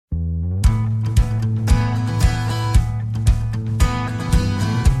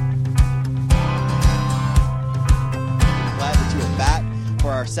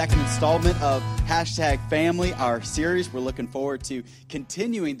our second installment of #Family, our series. We're looking forward to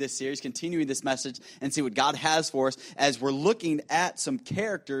continuing this series, continuing this message, and see what God has for us as we're looking at some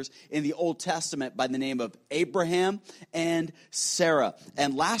characters in the Old Testament by the name of Abraham and Sarah.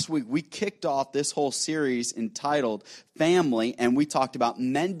 And last week, we kicked off this whole series entitled Family, and we talked about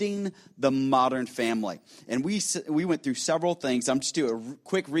mending the modern family. And we went through several things. I'm just doing a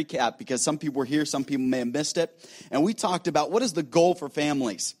quick recap because some people were here, some people may have missed it. And we talked about what is the goal for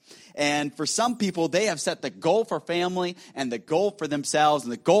families. And for some people, they have set the goal for family and the goal for themselves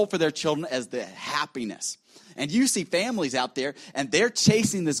and the goal for their children as the happiness. And you see families out there, and they're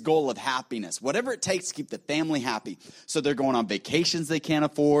chasing this goal of happiness, whatever it takes to keep the family happy. So they're going on vacations they can't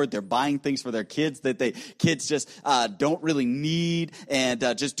afford. They're buying things for their kids that kids just don't really need, and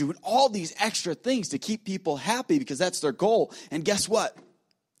just doing all these extra things to keep people happy because that's their goal. And guess what?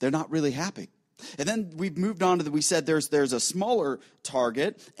 They're not really happy. And then we've moved on to we said there's a smaller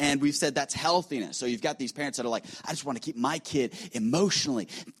target, and we've said that's healthiness. So you've got these parents that are like, I just want to keep my kid emotionally,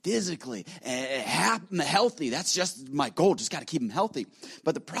 physically healthy. That's just my goal. Just got to keep them healthy.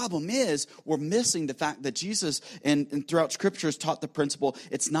 But the problem is we're missing the fact that Jesus and throughout Scriptures taught the principle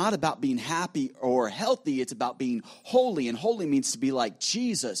it's not about being happy or healthy. It's about being holy, and holy means to be like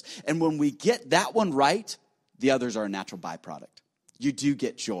Jesus. And when we get that one right, the others are a natural byproduct. You do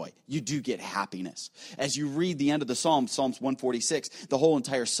get joy. You do get happiness. As you read the end of the Psalms 146, the whole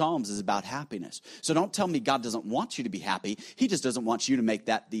entire Psalms is about happiness. So don't tell me God doesn't want you to be happy. He just doesn't want you to make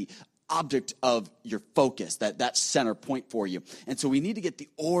that the object of your focus, that center point for you. And so we need to get the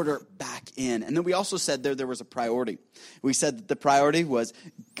order back in. And then we also said there was a priority. We said that the priority was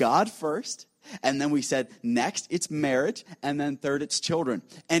God first. And then we said, next, it's marriage. And then third, it's children.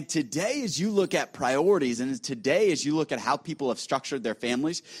 And today, as you look at priorities, and today, as you look at how people have structured their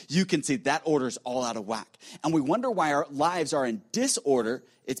families, you can see that order is all out of whack. And we wonder why our lives are in disorder.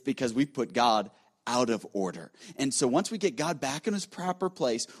 It's because we put God out of order. And so once we get God back in his proper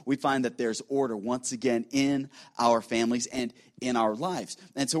place, we find that there's order once again in our families and in our lives.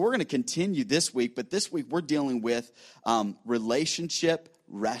 And so we're going to continue this week, but this week we're dealing with relationship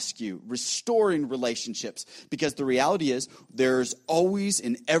rescue, restoring relationships. Because the reality is there's always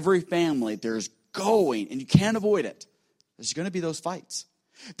in every family, there's going, and you can't avoid it. There's going to be those fights.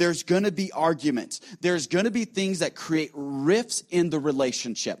 There's going to be arguments. There's going to be things that create rifts in the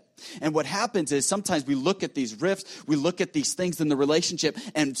relationship. And what happens is sometimes we look at these rifts, we look at these things in the relationship,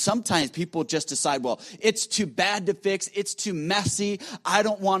 and sometimes people just decide, well, it's too bad to fix, it's too messy, I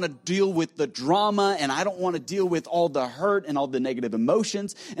don't want to deal with the drama, and I don't want to deal with all the hurt and all the negative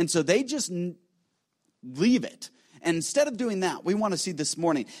emotions. And so they just leave it. And instead of doing that, we want to see this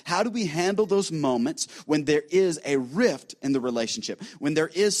morning, how do we handle those moments when there is a rift in the relationship, when there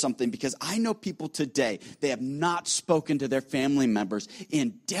is something? Because I know people today, they have not spoken to their family members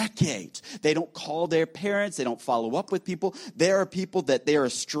in decades. They don't call their parents. They don't follow up with people. There are people that they are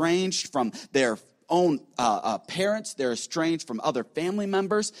estranged from their own parents. They're estranged from other family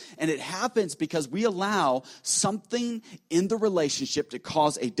members. And it happens because we allow something in the relationship to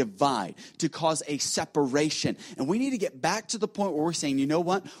cause a divide, to cause a separation. And we need to get back to the point where we're saying, you know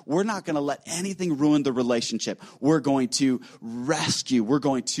what? We're not going to let anything ruin the relationship. We're going to rescue. We're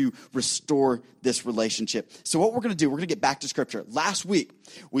going to restore this relationship. So what we're going to do, we're going to get back to Scripture. Last week,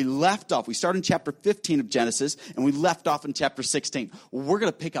 we started in chapter 15 of Genesis, and we left off in chapter 16. We're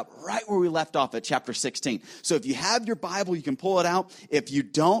going to pick up right where we left off at chapter 16. So if you have your Bible, you can pull it out. If you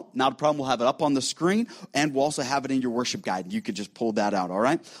don't, not a problem. We'll have it up on the screen, and we'll also have it in your worship guide. You could just pull that out, all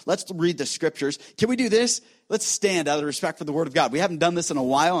right? Let's read the Scriptures. Can we do this? Let's stand out of respect for the Word of God. We haven't done this in a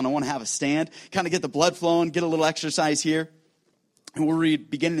while, and I want to have a stand, kind of get the blood flowing, get a little exercise here. And we'll read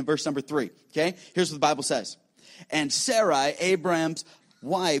beginning in verse number 3, okay? Here's what the Bible says. And Sarai, Abraham's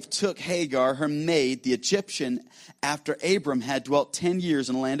wife, took Hagar, her maid, the Egyptian, after Abram had dwelt 10 years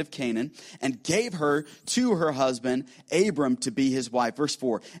in the land of Canaan, and gave her to her husband, Abram, to be his wife. Verse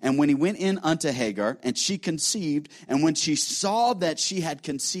 4, and when he went in unto Hagar, and she conceived, and when she saw that she had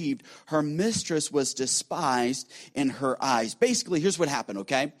conceived, her mistress was despised in her eyes. Basically, here's what happened,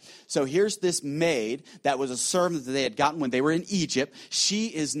 okay? So here's this maid that was a servant that they had gotten when they were in Egypt. She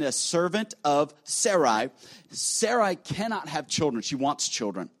is a servant of Sarai. Sarai cannot have children. She wants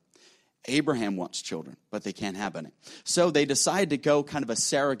children. Abraham wants children, but they can't have any. So they decide to go kind of a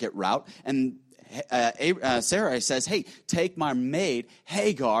surrogate route, and Sarai says, hey, take my maid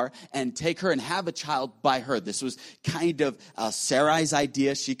Hagar and take her and have a child by her. This was kind of Sarai's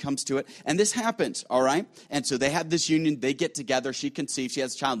idea. She comes to it, and this happens, all right? And so they have this union. They get together. She conceives. She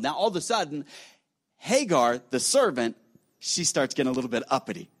has a child. Now, all of a sudden, Hagar, the servant, she starts getting a little bit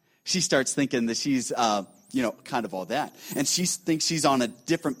uppity. She starts thinking that she's kind of all that. And she thinks she's on a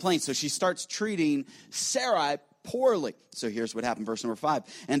different plane. So she starts treating Sarai poorly. So here's what happened, verse number 5.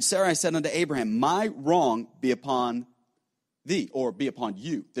 And Sarai said unto Abraham, my wrong be upon thee, or be upon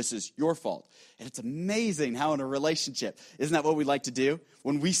you. This is your fault. And it's amazing how in a relationship, isn't that what we like to do?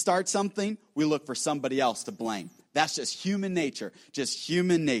 When we start something, we look for somebody else to blame. That's just human nature,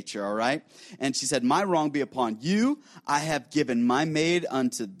 all right? And she said, my wrong be upon you. I have given my maid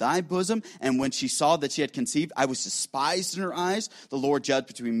unto thy bosom. And when she saw that she had conceived, I was despised in her eyes. The Lord judged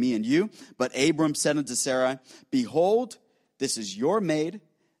between me and you. But Abram said unto Sarai, behold, this is your maid.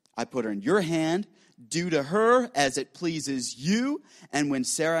 I put her in your hand. Do to her as it pleases you. And when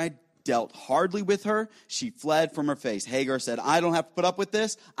Sarai dealt hardly with her, she fled from her face. Hagar said, I don't have to put up with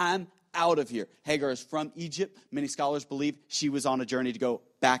this. I'm out of here. Hagar is from Egypt. Many scholars believe she was on a journey to go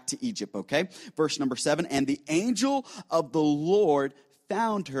back to Egypt, okay? Verse number 7, and the angel of the Lord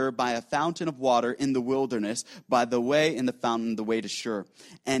found her by a fountain of water in the wilderness, by the way in the fountain, the way to Shur.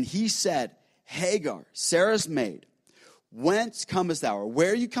 And he said, Hagar, Sarah's maid, whence comest thou? Or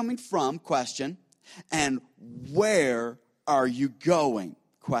where are you coming from? Question. And where are you going?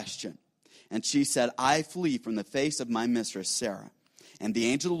 Question. And she said, I flee from the face of my mistress Sarah. And the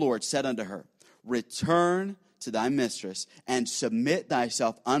angel of the Lord said unto her, return to thy mistress, and submit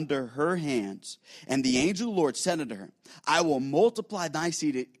thyself under her hands. And the angel of the Lord said unto her, I will multiply thy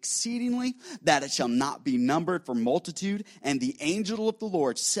seed exceedingly, that it shall not be numbered for multitude. And the angel of the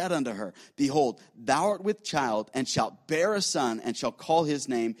Lord said unto her, behold, thou art with child, and shalt bear a son, and shall call his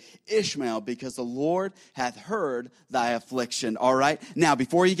name Ishmael, because the Lord hath heard thy affliction. All right? Now,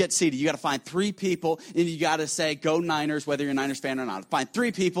 before you get seated, you got to find 3 people, and you got to say, go Niners, whether you're a Niners fan or not. Find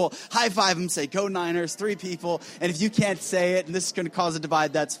 3 people, high five them, say, go Niners, 3 people. And if you can't say it, and this is going to cause a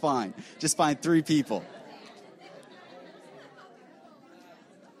divide, that's fine. Just find 3 people.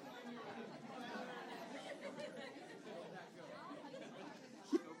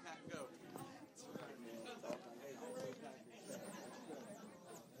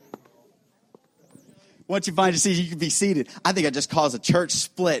 Once you find a seat, you can be seated. I think I just caused a church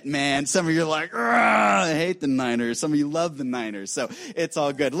split, man. Some of you are like, I hate the Niners. Some of you love the Niners. So it's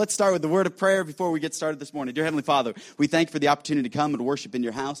all good. Let's start with the word of prayer before we get started this morning. Dear Heavenly Father, we thank you for the opportunity to come and worship in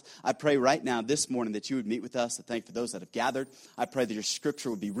your house. I pray right now this morning that you would meet with us. I thank you for those that have gathered. I pray that your scripture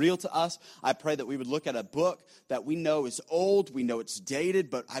would be real to us. I pray that we would look at a book that we know is old. We know it's dated,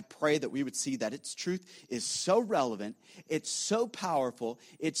 but I pray that we would see that its truth is so relevant. It's so powerful.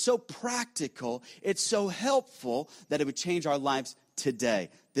 It's so practical. It's so helpful that it would change our lives today,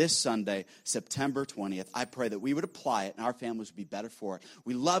 this Sunday, September 20th. I pray that we would apply it and our families would be better for it.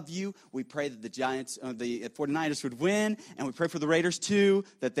 We love you. We pray that the 49ers would win, and we pray for the Raiders too,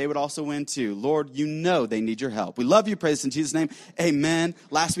 that they would also win too. Lord, you know they need your help. We love you. Pray this in Jesus' name. Amen.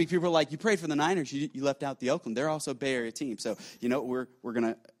 Last week, people were like, you prayed for the Niners. You left out the Oakland. They're also a Bay Area team. So, we're going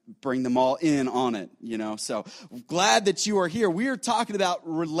to bring them all in on it, So glad that you are here. We are talking about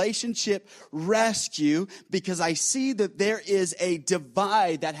relationship rescue because I see that there is a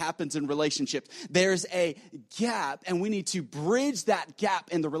divide that happens in relationships. There's a gap, and we need to bridge that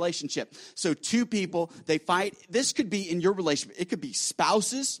gap in the relationship. So 2 people, they fight. This could be in your relationship. It could be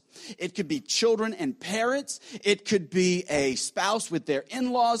spouses. It could be children and parents. It could be a spouse with their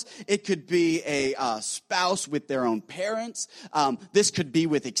in-laws. It could be a spouse with their own parents. This could be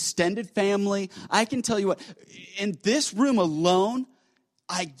with extended family. I can tell you what, in this room alone,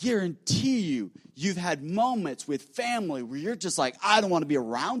 I guarantee you've had moments with family where you're just like, I don't want to be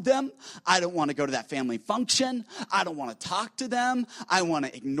around them. I don't want to go to that family function. I don't want to talk to them. I want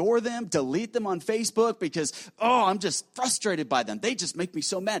to ignore them, delete them on Facebook because, I'm just frustrated by them. They just make me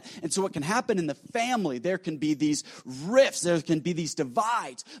so mad. And so what can happen in the family, there can be these rifts, there can be these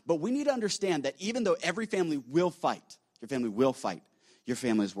divides. But we need to understand that even though every family will fight, your family will fight, your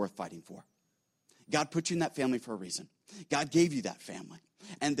family is worth fighting for. God put you in that family for a reason. God gave you that family.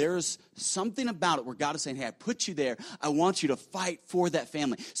 And there's something about it where God is saying, hey, I put you there. I want you to fight for that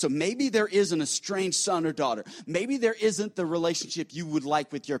family. So maybe there is an estranged son or daughter. Maybe there isn't the relationship you would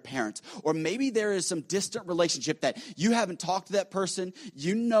like with your parents. Or maybe there is some distant relationship that you haven't talked to that person.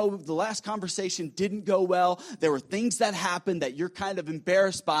 You know the last conversation didn't go well. There were things that happened that you're kind of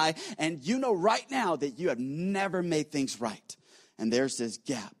embarrassed by. And you know right now that you have never made things right. And there's this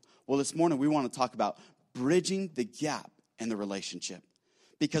gap. Well, this morning we want to talk about bridging the gap in the relationship.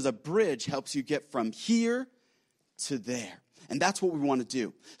 Because a bridge helps you get from here to there. And that's what we want to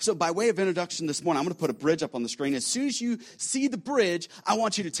do. So by way of introduction this morning, I'm going to put a bridge up on the screen. As soon as you see the bridge, I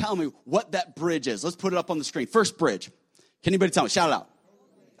want you to tell me what that bridge is. Let's put it up on the screen. First bridge. Can anybody tell me? Shout it out.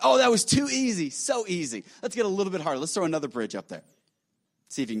 Oh, that was too easy. So easy. Let's get a little bit harder. Let's throw another bridge up there.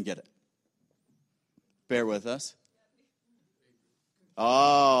 See if you can get it. Bear with us.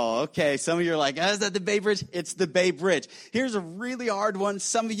 Oh, okay. Some of you are like, is that the Bay Bridge? It's the Bay Bridge. Here's a really hard one.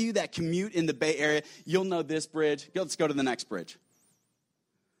 Some of you that commute in the Bay Area, you'll know this bridge. Let's go to the next bridge.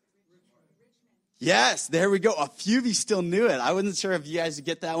 Yes, there we go. A few of you still knew it. I wasn't sure if you guys would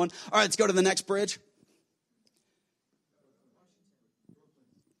get that one. All right, let's go to the next bridge.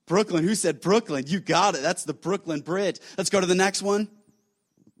 Brooklyn. Who said Brooklyn? You got it. That's the Brooklyn Bridge. Let's go to the next one.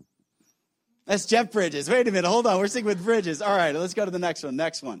 That's Jeff Bridges. Wait a minute. Hold on. We're sticking with bridges. All right, let's go to the next one.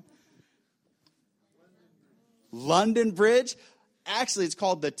 Next one. London Bridge. Actually, it's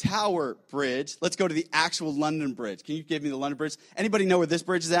called the Tower Bridge. Let's go to the actual London Bridge. Can you give me the London Bridge? Anybody know where this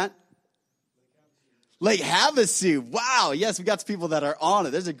bridge is at? Lake Havasu. Wow. Yes, we got some people that are on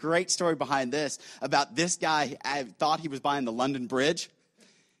it. There's a great story behind this about this guy. I thought he was buying the London Bridge.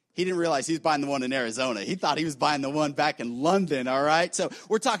 He didn't realize he was buying the one in Arizona. He thought he was buying the one back in London, all right? So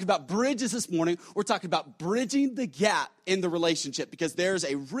we're talking about bridges this morning. We're talking about bridging the gap in the relationship because there's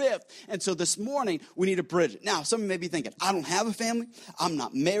a rift. And so this morning, we need to bridge it. Now, some of you may be thinking, I don't have a family. I'm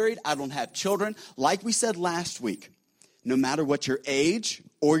not married. I don't have children. Like we said last week, no matter what your age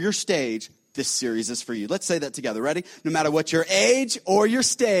or your stage, this series is for you. Let's say that together. Ready? No matter what your age or your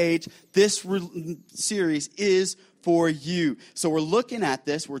stage, this series is for you. So we're looking at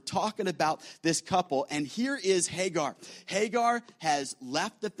this. We're talking about this couple. And here is Hagar. Hagar has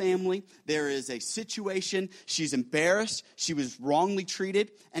left the family. There is a situation. She's embarrassed. She was wrongly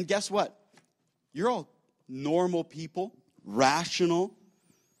treated. And guess what? You're all normal people, rational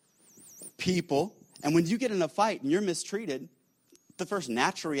people. And when you get in a fight and you're mistreated, the first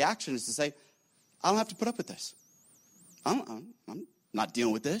natural reaction is to say, I don't have to put up with this. I'm not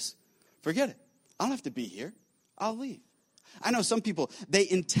dealing with this. Forget it. I don't have to be here. I'll leave. I know some people, they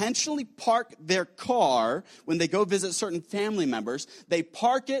intentionally park their car when they go visit certain family members. They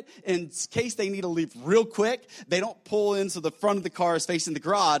park it in case they need to leave real quick. They don't pull in so the front of the car is facing the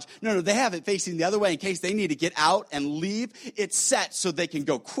garage. No, they have it facing the other way in case they need to get out and leave. It's set so they can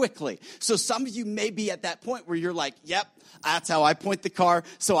go quickly. So some of you may be at that point where you're like, yep, that's how I point the car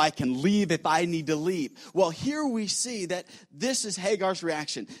so I can leave if I need to leave. Well, here we see that this is Hagar's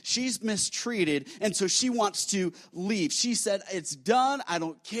reaction. She's mistreated, and so she wants to leave. She said, it's done. I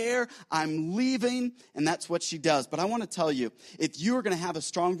don't care. I'm leaving, and that's what she does. But I want to tell you, if you are going to have a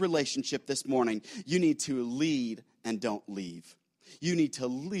strong relationship this morning, you need to lead and don't leave. You need to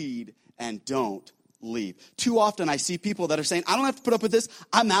lead and don't leave. Too often I see people that are saying, I don't have to put up with this.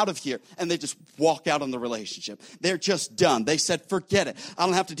 I'm out of here. And they just walk out on the relationship. They're just done. They said, forget it. I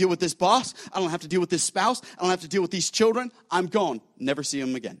don't have to deal with this boss. I don't have to deal with this spouse. I don't have to deal with these children. I'm gone. Never see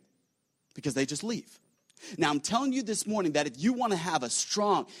them again. Because they just leave. Now, I'm telling you this morning that if you want to have a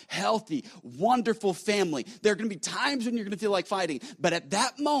strong, healthy, wonderful family, there are going to be times when you're going to feel like fighting. But at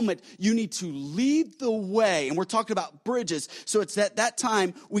that moment, you need to lead the way. And we're talking about bridges. So it's at that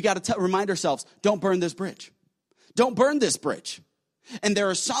time we got to remind ourselves, don't burn this bridge. Don't burn this bridge. And there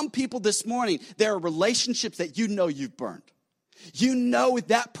are some people this morning, there are relationships that you know you've burned. You know with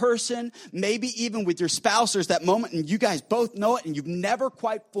that person, maybe even with your spouse, there's that moment and you guys both know it and you've never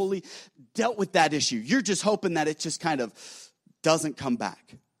quite fully dealt with that issue. You're just hoping that it just kind of doesn't come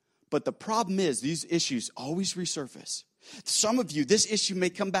back. But the problem is these issues always resurface. Some of you, this issue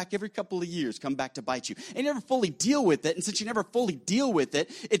may come back every couple of years, come back to bite you. And you never fully deal with it. And since you never fully deal with it,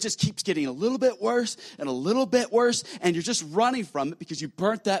 it just keeps getting a little bit worse and a little bit worse. And you're just running from it because you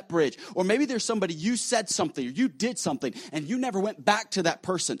burnt that bridge. Or maybe there's somebody, you said something or you did something and you never went back to that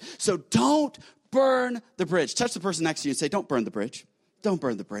person. So don't burn the bridge. Touch the person next to you and say, don't burn the bridge. Don't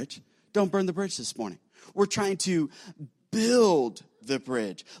burn the bridge. Don't burn the bridge this morning. We're trying to build the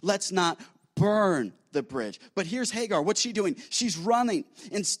bridge. Let's not burn the bridge. But here's Hagar. What's she doing? She's running.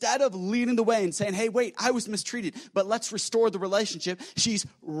 Instead of leading the way and saying, hey, wait, I was mistreated, but let's restore the relationship, she's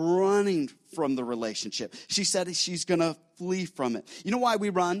running from the relationship. She said she's going to flee from it. You know why we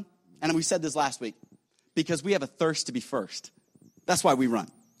run? And we said this last week. Because we have a thirst to be first. That's why we run.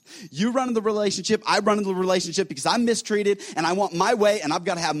 You run in the relationship, I run in the relationship because I'm mistreated and I want my way and I've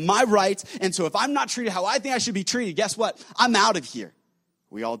got to have my rights. And so if I'm not treated how I think I should be treated, guess what? I'm out of here.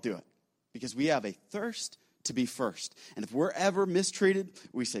 We all do it because we have a thirst to be first. And if we're ever mistreated,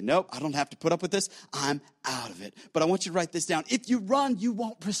 we say, nope, I don't have to put up with this. I'm out of it. But I want you to write this down. If you run, you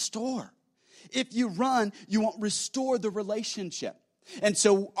won't restore. If you run, you won't restore the relationship. And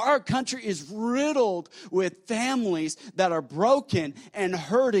so our country is riddled with families that are broken and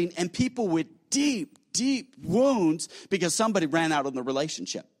hurting and people with deep, deep wounds because somebody ran out on the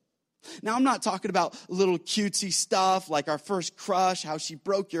relationship. Now, I'm not talking about little cutesy stuff like our first crush, how she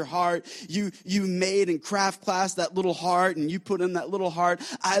broke your heart. You made in craft class that little heart, and you put in that little heart,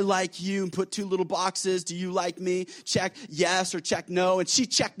 I like you, and put 2 little boxes. Do you like me? Check yes or check no. And she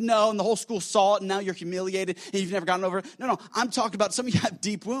checked no, and the whole school saw it, and now you're humiliated, and you've never gotten over it. No, I'm talking about some of you have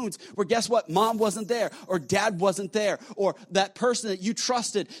deep wounds where guess what? Mom wasn't there, or dad wasn't there, or that person that you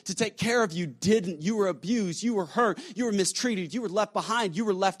trusted to take care of you didn't. You were abused. You were hurt. You were mistreated. You were left behind. You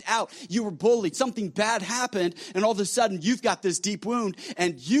were left out. You were bullied. Something bad happened, and all of a sudden you've got this deep wound,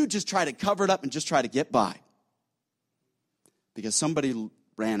 and you just try to cover it up and just try to get by because somebody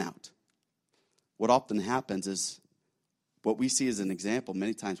ran out. What often happens is what we see as an example,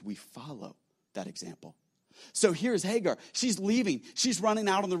 many times we follow that example. So here's Hagar. She's leaving. She's running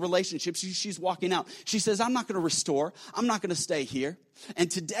out on the relationship. She's walking out. She says, I'm not going to restore. I'm not going to stay here.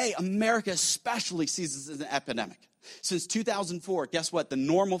 And today, America especially sees this as an epidemic. Since 2004, guess what? The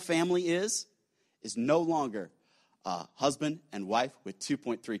normal family is no longer a husband and wife with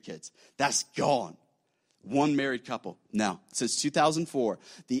 2.3 kids. That's gone. One married couple. No. Since 2004,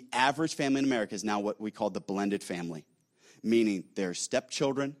 the average family in America is now what we call the blended family, meaning their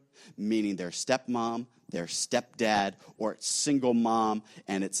stepchildren, meaning their stepmom, their stepdad, or it's single mom,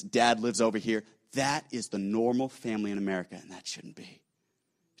 and its dad lives over here. That is the normal family in America, and that shouldn't be.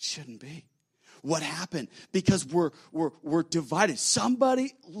 It shouldn't be. What happened? Because we're divided.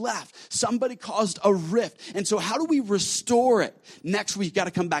 Somebody left. Somebody caused a rift. And so how do we restore it? Next week, you've got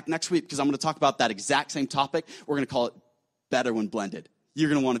to come back next week because I'm going to talk about that exact same topic. We're going to call it Better When Blended. You're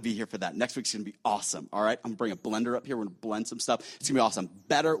going to want to be here for that. Next week's going to be awesome, all right? I'm going to bring a blender up here. We're going to blend some stuff. It's going to be awesome.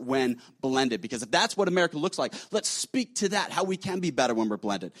 Better when blended. Because if that's what America looks like, let's speak to that, how we can be better when we're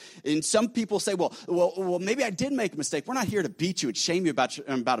blended. And some people say, well, maybe I did make a mistake. We're not here to beat you and shame you about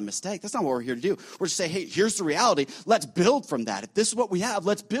a mistake. That's not what we're here to do. We're to say, hey, here's the reality. Let's build from that. If this is what we have,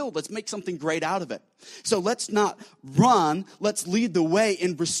 let's build. Let's make something great out of it. So let's not run. Let's lead the way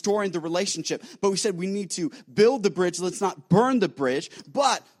in restoring the relationship. But we said we need to build the bridge. Let's not burn the bridge.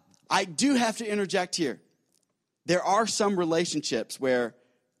 But I do have to interject here. There are some relationships where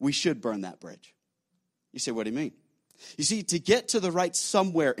we should burn that bridge. You say, what do you mean? You see, to get to the right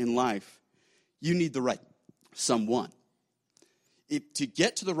somewhere in life, you need the right someone. To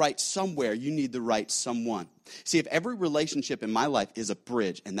get to the right somewhere, you need the right someone. See, if every relationship in my life is a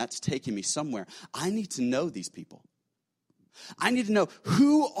bridge and that's taking me somewhere, I need to know these people. I need to know,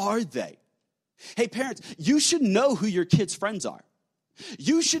 who are they? Hey, parents, you should know who your kids' friends are.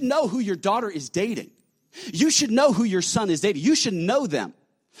 You should know who your daughter is dating. You should know who your son is dating. You should know them.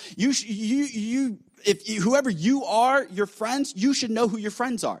 Whoever you are, your friends, you should know who your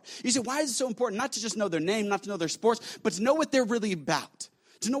friends are. You say, why is it so important not to just know their name, not to know their sports, but to know what they're really about,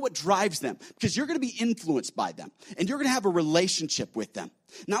 to know what drives them, because you're going to be influenced by them, and you're going to have a relationship with them.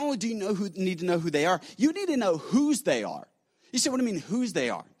 Not only do you need to know who they are, you need to know whose they are. You say, what do you mean whose they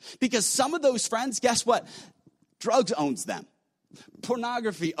are? Because some of those friends, guess what? Drugs owns them.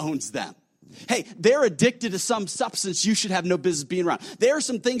 Pornography owns them. Hey, they're addicted to some substance you should have no business being around. There are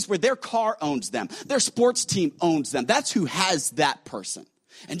some things where their car owns them. Their sports team owns them. That's who has that person.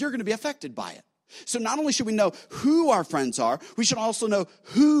 And you're going to be affected by it. So not only should we know who our friends are, we should also know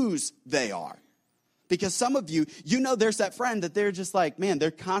whose they are. Because some of you know there's that friend that they're just like, man,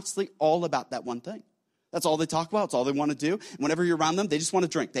 they're constantly all about that one thing. That's all they talk about. It's all they want to do. And whenever you're around them, they just want to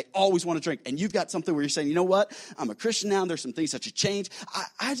drink. They always want to drink. And you've got something where you're saying, you know what? I'm a Christian now. And there's some things that should change.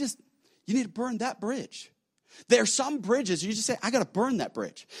 You need to burn that bridge. There are some bridges you just say, I got to burn that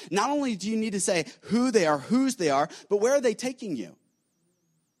bridge. Not only do you need to say who they are, whose they are, but where are they taking you?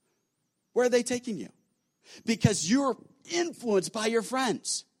 Where are they taking you? Because you're influenced by your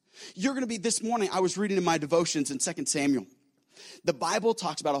friends. You're going to be, this morning, I was reading in my devotions in 2 Samuel. The Bible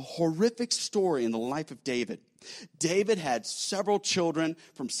talks about a horrific story in the life of David. David had several children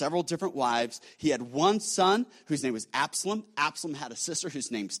from several different wives. He had one son whose name was Absalom. Absalom had a sister whose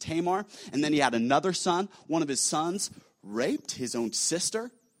name's Tamar. And then he had another son. One of his sons raped his own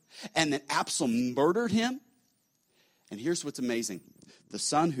sister. And then Absalom murdered him. And here's what's amazing. The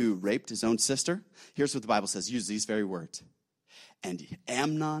son who raped his own sister, here's what the Bible says. Use these very words. And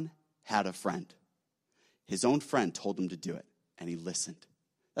Amnon had a friend. His own friend told him to do it. And he listened.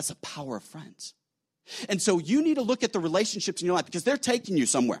 That's the power of friends. And so you need to look at the relationships in your life because they're taking you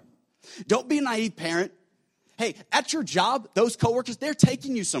somewhere. Don't be a naive parent. Hey, at your job, those coworkers, they're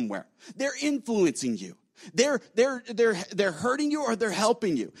taking you somewhere. They're influencing you. They're hurting you or they're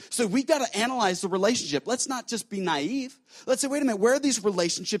helping you. So we got to analyze the relationship. Let's not just be naive. Let's say, wait a minute, where are these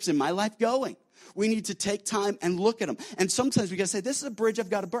relationships in my life going? We need to take time and look at them. And sometimes we got to say, this is a bridge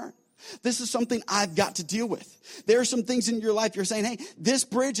I've got to burn. This is something I've got to deal with. There are some things in your life you're saying, hey, this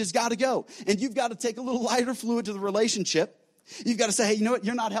bridge has got to go. And you've got to take a little lighter fluid to the relationship. You've got to say, hey, you know what?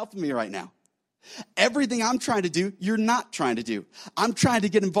 You're not helping me right now. Everything I'm trying to do, you're not trying to do. I'm trying to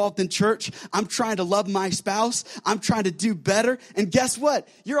get involved in church. I'm trying to love my spouse. I'm trying to do better. And guess what?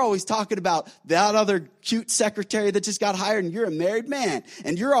 You're always talking about that other cute secretary that just got hired, and you're a married man.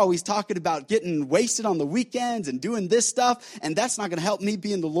 And you're always talking about getting wasted on the weekends and doing this stuff. And that's not going to help me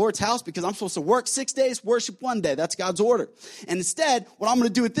be in the Lord's house because I'm supposed to work 6 days, worship 1 day. That's God's order. And instead, what I'm going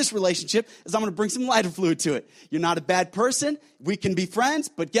to do with this relationship is I'm going to bring some lighter fluid to it. You're not a bad person. We can be friends,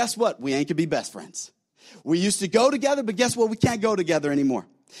 but guess what? We ain't going to be best friends. We used to go together, but guess what? We can't go together anymore.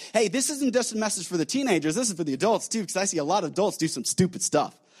 Hey, this isn't just a message for the teenagers. This is for the adults too, because I see a lot of adults do some stupid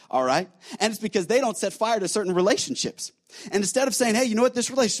stuff, all right? And it's because they don't set fire to certain relationships. And instead of saying, hey, you know what?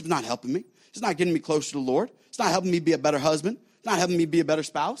 This relationship's not helping me. It's not getting me closer to the Lord. It's not helping me be a better husband. It's not helping me be a better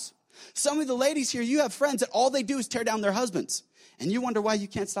spouse. Some of the ladies here, you have friends that all they do is tear down their husbands. And you wonder why you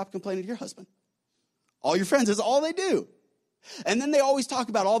can't stop complaining to your husband. All your friends, is all they do. And then they always talk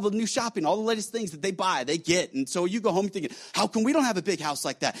about all the new shopping, all the latest things that they buy, they get. And so you go home thinking, how come we don't have a big house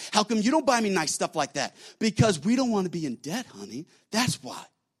like that? How come you don't buy me nice stuff like that? Because we don't want to be in debt, honey. That's why.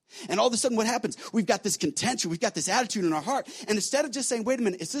 And all of a sudden what happens? We've got this contention. We've got this attitude in our heart. And instead of just saying, wait a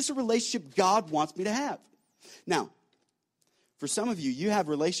minute, is this a relationship God wants me to have? Now, for some of you, you have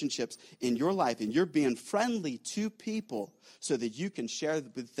relationships in your life and you're being friendly to people so that you can share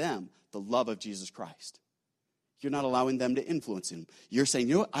with them the love of Jesus Christ. You're not allowing them to influence him. You're saying,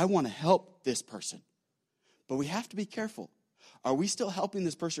 you know what? I want to help this person. But we have to be careful. Are we still helping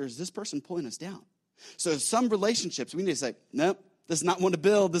this person, or is this person pulling us down? So some relationships, we need to say, nope, this is not one to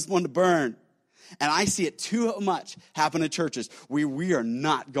build, this is one to burn. And I see it too much happen in churches where we are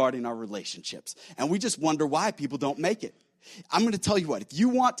not guarding our relationships. And we just wonder why people don't make it. I'm going to tell you what, if you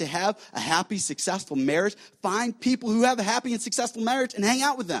want to have a happy, successful marriage, find people who have a happy and successful marriage and hang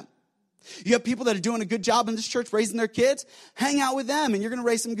out with them. You have people that are doing a good job in this church raising their kids. Hang out with them and you're going to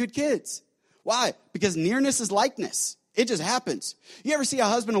raise some good kids. Why? Because nearness is likeness. It just happens. You ever see a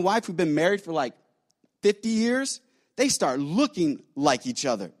husband and wife who've been married for like 50 years? They start looking like each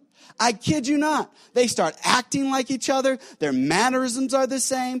other. I kid you not. They start acting like each other. Their mannerisms are the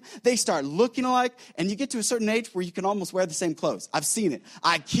same. They start looking alike. And you get to a certain age where you can almost wear the same clothes. I've seen it.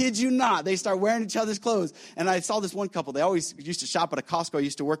 I kid you not. They start wearing each other's clothes. And I saw this one couple. They always used to shop at a Costco I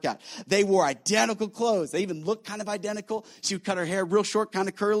used to work at. They wore identical clothes. They even looked kind of identical. She would cut her hair real short, kind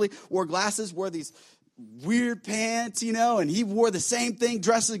of curly, wore glasses, wore these weird pants, and he wore the same thing,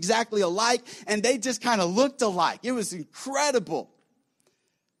 dressed exactly alike. And they just kind of looked alike. It was incredible.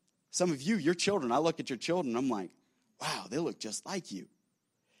 Some of you, your children, I look at your children, I'm like, wow, they look just like you.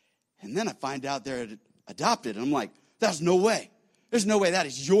 And then I find out they're adopted, and I'm like, there's no way. There's no way that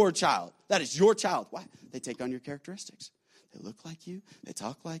is your child. That is your child. Why? They take on your characteristics. They look like you. They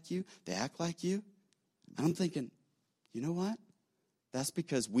talk like you. They act like you. And I'm thinking, you know what? That's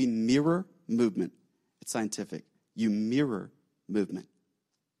because we mirror movement. It's scientific. You mirror movement.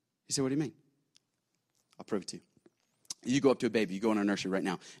 You say, what do you mean? I'll prove it to you. You go up to a baby, you go in our nursery right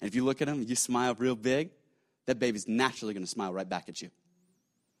now, and if you look at him, you smile real big, that baby's naturally going to smile right back at you.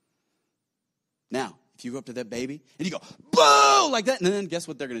 Now, if you go up to that baby, and you go, boo, like that, and then guess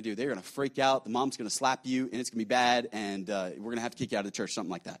what they're going to do? They're going to freak out, the mom's going to slap you, and it's going to be bad, and we're going to have to kick you out of the church, something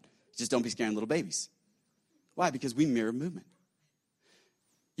like that. Just don't be scaring little babies. Why? Because we mirror movement.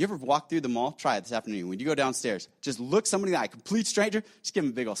 You ever walk through the mall? Try it this afternoon. When you go downstairs, just look somebody in the eye, complete stranger, just give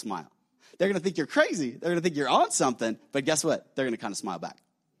them a big old smile. They're going to think you're crazy. They're going to think you're on something. But guess what? They're going to kind of smile back.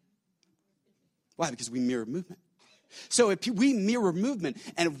 Why? Because we mirror movement. So if we mirror movement,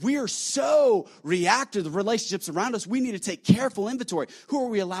 and if we're so reactive to the relationships around us, we need to take careful inventory. Who are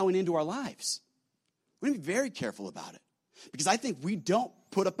we allowing into our lives? We need to be very careful about it. Because I think we don't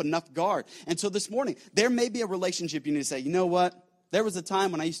put up enough guard. And so this morning, there may be a relationship you need to say, you know what? There was a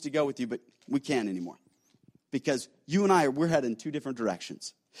time when I used to go with you, but we can't anymore. Because you and we're heading in two different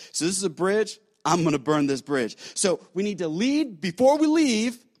directions. So this is a bridge. I'm going to burn this bridge. So we need to lead before we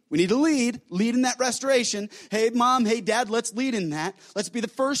leave. We need to lead in that restoration. Hey, mom, hey, dad, let's lead in that. Let's be the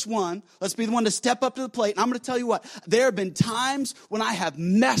first one. Let's be the one to step up to the plate. And I'm going to tell you what, there have been times when I have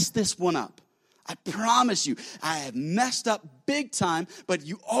messed this one up. I promise you, I have messed up big time, but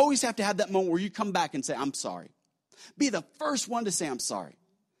you always have to have that moment where you come back and say, I'm sorry. Be the first one to say, I'm sorry.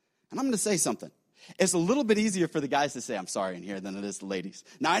 And I'm going to say something. It's a little bit easier for the guys to say, I'm sorry in here than it is the ladies.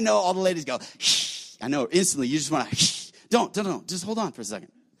 Now, I know all the ladies go, shh. I know instantly you just want to, shh. Don't. Just hold on for a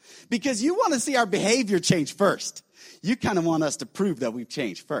second. Because you want to see our behavior change first. You kind of want us to prove that we've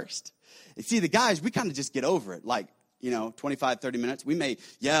changed first. You see, the guys, we kind of just get over it. Like, 25, 30 minutes. We may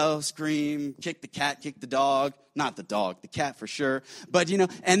yell, scream, kick the cat, kick the dog. Not the dog, the cat for sure. But,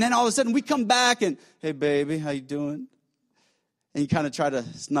 and then all of a sudden we come back and, hey, baby, how you doing? And you kind of try to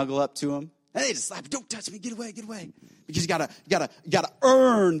snuggle up to them. And they just slap, don't touch me, get away, get away. Because you gotta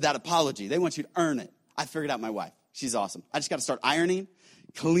earn that apology. They want you to earn it. I figured out my wife. She's awesome. I just got to start ironing,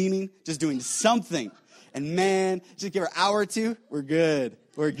 cleaning, just doing something. And man, just give her an hour or two, we're good.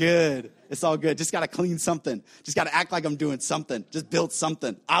 We're good. It's all good. Just got to clean something. Just got to act like I'm doing something. Just build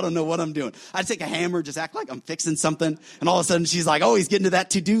something. I don't know what I'm doing. I take a hammer, just act like I'm fixing something. And all of a sudden she's like, oh, he's getting to that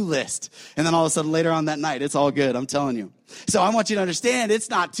to-do list. And then all of a sudden later on that night, it's all good. I'm telling you. So I want you to understand it's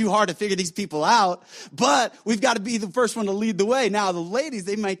not too hard to figure these people out, but we've got to be the first one to lead the way. Now, the ladies,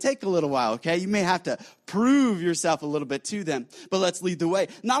 they might take a little while, okay? You may have to prove yourself a little bit to them, but let's lead the way.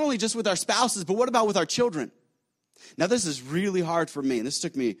 Not only just with our spouses, but what about with our children? Now, this is really hard for me, and this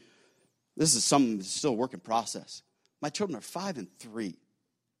is still a work in process. My children are 5 and 3,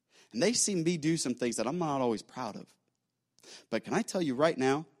 and they see me do some things that I'm not always proud of. But can I tell you right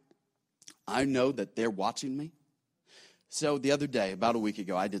now, I know that they're watching me. So the other day, about a week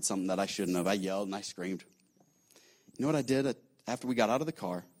ago, I did something that I shouldn't have. I yelled and I screamed. You know what I did after we got out of the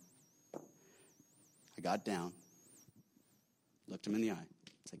car? I got down, looked him in the eye,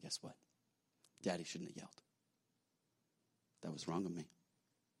 said, guess what? Daddy shouldn't have yelled. That was wrong of me.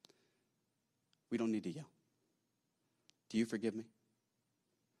 We don't need to yell. Do you forgive me?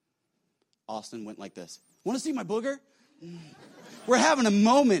 Austin went like this. Want to see my booger? We're having a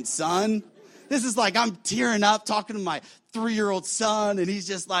moment, son. This is like I'm tearing up talking to my 3-year-old son, and he's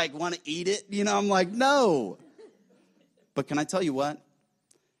just like, want to eat it? I'm like, no. But can I tell you what?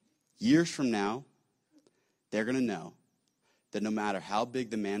 Years from now, they're going to know that no matter how big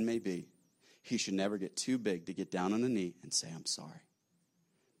the man may be, he should never get too big to get down on a knee and say, I'm sorry.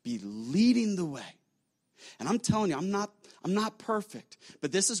 Be leading the way. And I'm telling you, I'm not perfect.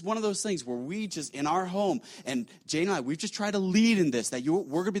 But this is one of those things where we just, in our home, and Jane and I, we've just tried to lead in this, that we're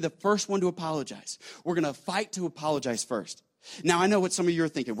going to be the first one to apologize. We're going to fight to apologize first. Now, I know what some of you are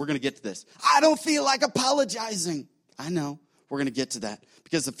thinking. We're going to get to this. I don't feel like apologizing. I know. We're going to get to that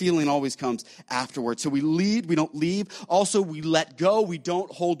because the feeling always comes afterwards. So we lead, we don't leave. Also, we let go, we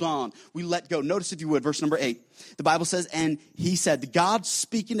don't hold on. We let go. Notice, if you would, verse number 8. The Bible says, and he said, God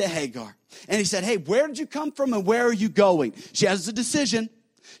speaking to Hagar. And he said, hey, where did you come from and where are you going? She has a decision.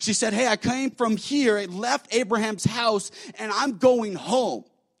 She said, hey, I came from here, I left Abraham's house, and I'm going home.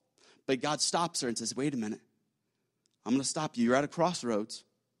 But God stops her and says, wait a minute. I'm going to stop you. You're at a crossroads.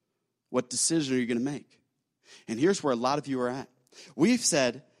 What decision are you going to make? And here's where a lot of you are at. We've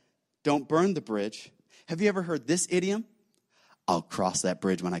said, don't burn the bridge. Have you ever heard this idiom? I'll cross that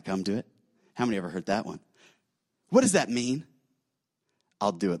bridge when I come to it. How many ever heard that one? What does that mean?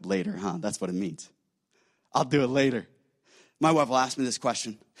 I'll do it later, huh? That's what it means. I'll do it later. My wife will ask me this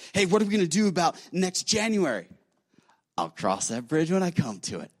question. Hey, what are we going to do about next January? I'll cross that bridge when I come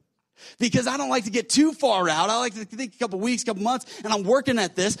to it. Because I don't like to get too far out. I like to think a couple weeks, couple months, and I'm working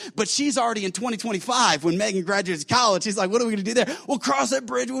at this. But she's already in 2025 when Megan graduates college. She's like, what are we going to do there? We'll cross that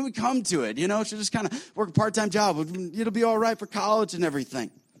bridge when we come to it. She'll just kind of work a part-time job. It'll be all right for college and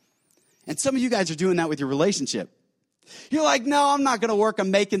everything. And some of you guys are doing that with your relationship. You're like, no, I'm not going to work on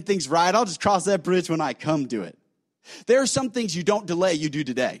making things right. I'll just cross that bridge when I come to it. There are some things you don't delay, you do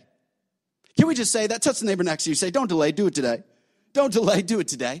today. Can we just say that? Touch the neighbor next to you. Say, don't delay, do it today. Don't delay, do it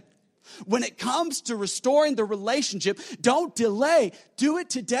today. When it comes to restoring the relationship, don't delay. Do it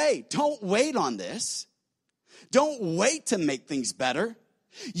today. Don't wait on this. Don't wait to make things better.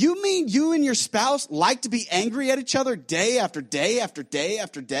 You mean you and your spouse like to be angry at each other day after day after day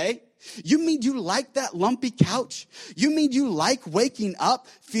after day? You mean you like that lumpy couch? You mean you like waking up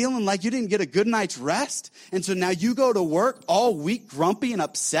feeling like you didn't get a good night's rest? And so now you go to work all week grumpy and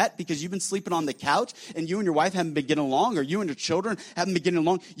upset because you've been sleeping on the couch and you and your wife haven't been getting along, or you and your children haven't been getting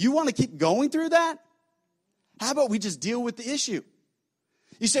along. You want to keep going through that? How about we just deal with the issue?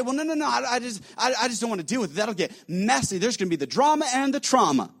 You say, well, no, I just don't want to deal with it. That'll get messy. There's going to be the drama and the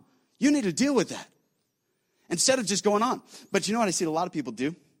trauma. You need to deal with that instead of just going on. But you know what I see a lot of people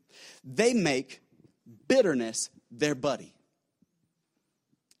do? They make bitterness their buddy.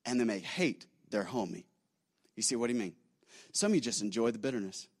 And they make hate their homie. You see what I mean? Some of you just enjoy the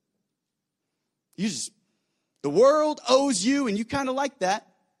bitterness. The world owes you, and you kind of like that.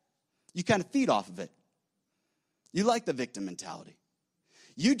 You kind of feed off of it. You like the victim mentality.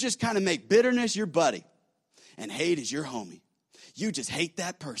 You just kind of make bitterness your buddy, and hate is your homie. You just hate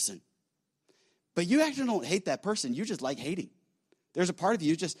that person. But you actually don't hate that person. You just like hating. There's a part of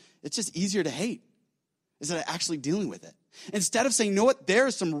you, it's just easier to hate instead of actually dealing with it. Instead of saying, you know what, there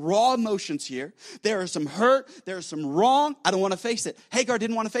are some raw emotions here. There are some hurt. There is some wrong. I don't want to face it. Hagar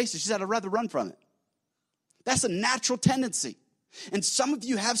didn't want to face it. She said, I'd rather run from it. That's a natural tendency. And some of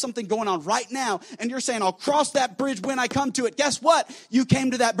you have something going on right now, and you're saying, I'll cross that bridge when I come to it. Guess what? You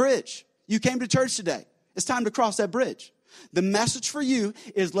came to that bridge. You came to church today. It's time to cross that bridge. The message for you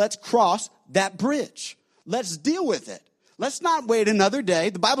is let's cross that bridge. Let's deal with it. Let's not wait another day.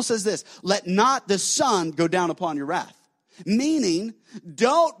 The Bible says this, let not the sun go down upon your wrath. Meaning,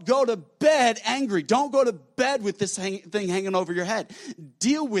 don't go to bed angry. Don't go to bed with this thing hanging over your head.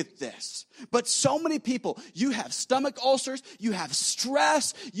 Deal with this. But so many people, you have stomach ulcers, you have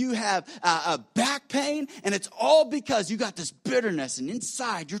stress, you have back pain, and it's all because you got this bitterness, and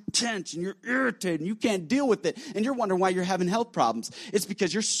inside you're tense and you're irritated and you can't deal with it, and you're wondering why you're having health problems. It's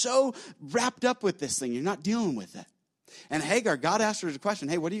because you're so wrapped up with this thing, you're not dealing with it. And Hagar, God asked her the question,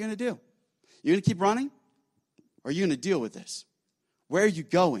 hey, what are you going to do? You going to keep running? Or are you going to deal with this? Where are you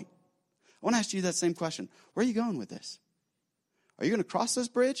going? I want to ask you that same question. Where are you going with this? Are you going to cross this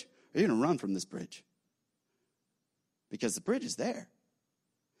bridge? Or are you going to run from this bridge? Because the bridge is there.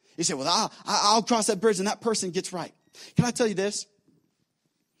 You say, well, I'll cross that bridge and that person gets right. Can I tell you this?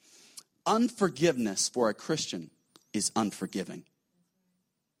 Unforgiveness for a Christian is unforgiving.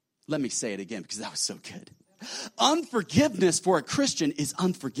 Let me say it again because that was so good. Unforgiveness for a Christian is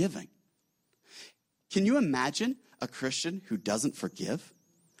unforgiving. Can you imagine a Christian who doesn't forgive?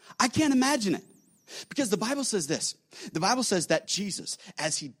 I can't imagine it. Because the Bible says this. The Bible says that Jesus,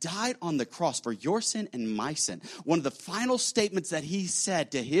 as he died on the cross for your sin and my sin, one of the final statements that he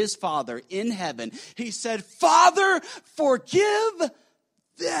said to his Father in heaven, he said, Father, forgive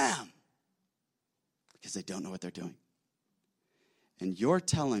them. Because they don't know what they're doing. And you're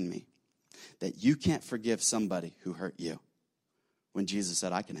telling me that you can't forgive somebody who hurt you. When Jesus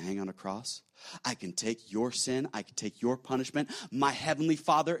said, I can hang on a cross, I can take your sin, I can take your punishment. My heavenly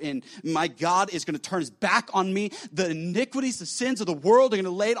Father and my God is going to turn his back on me. The iniquities, the sins of the world are going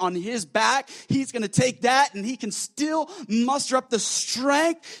to lay it on his back. He's going to take that, and he can still muster up the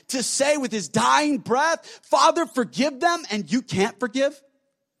strength to say with his dying breath, Father, forgive them, and you can't forgive.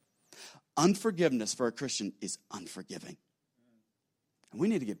 Unforgiveness for a Christian is unforgiving. And we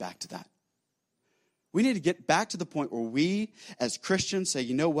need to get back to that. We need to get back to the point where we as Christians say,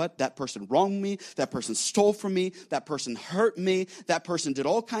 you know what, that person wronged me, that person stole from me, that person hurt me, that person did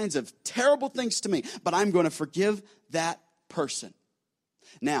all kinds of terrible things to me, but I'm going to forgive that person.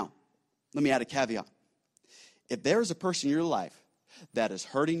 Now, let me add a caveat. If there is a person in your life that is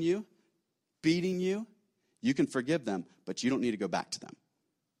hurting you, beating you, you can forgive them, but you don't need to go back to them.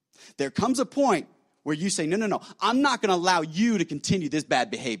 There comes a point where you say, no, I'm not going to allow you to continue this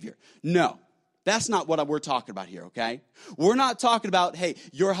bad behavior. No. That's not what we're talking about here, okay? We're not talking about, hey,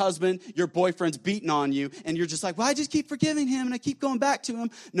 your husband, your boyfriend's beating on you, and you're just like, well, I just keep forgiving him, and I keep going back to him.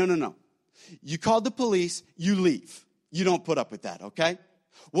 No. You called the police, you leave. You don't put up with that, okay?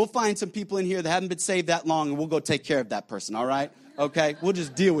 We'll find some people in here that haven't been saved that long, and we'll go take care of that person, all right? Okay? We'll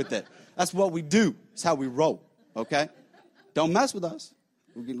just deal with it. That's what we do. It's how we roll, okay? Don't mess with us.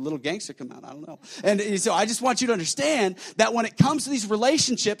 We'll get a little gangster come out. I don't know. And so I just want you to understand that when it comes to these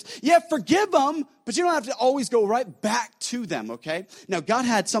relationships, yeah, forgive them, but you don't have to always go right back to them, okay? Now, God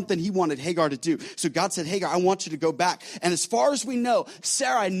had something he wanted Hagar to do. So God said, Hagar, I want you to go back. And as far as we know,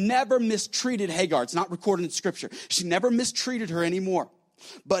 Sarai never mistreated Hagar. It's not recorded in Scripture. She never mistreated her anymore.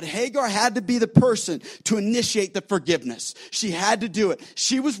 But Hagar had to be the person to initiate the forgiveness. She had to do it.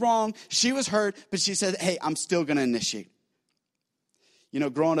 She was wrong. She was hurt. But she said, hey, I'm still going to initiate. You know,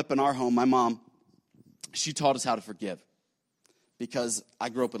 growing up in our home, my mom, she taught us how to forgive. Because I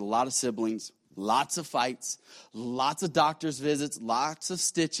grew up with a lot of siblings, lots of fights, lots of doctor's visits, lots of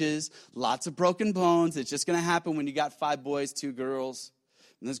stitches, lots of broken bones. It's just going to happen when you got 5 boys, 2 girls.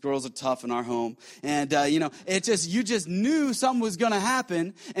 And those girls are tough in our home. And, you just knew something was going to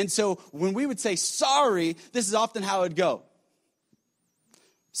happen. And so when we would say sorry, this is often how it would go.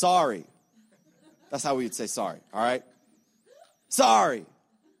 Sorry. That's how we would say sorry, all right? Sorry.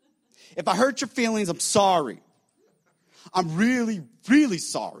 If I hurt your feelings, I'm sorry. I'm really, really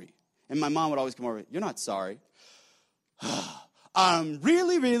sorry. And my mom would always come over, you're not sorry. I'm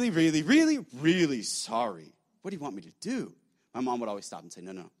really, really, really, really, really sorry. What do you want me to do? My mom would always stop and say,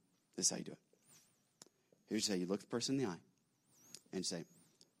 no, this is how you do it. Here's how you look the person in the eye and say,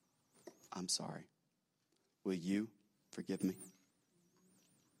 I'm sorry. Will you forgive me?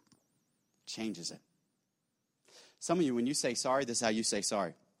 Changes it. Some of you, when you say sorry, this is how you say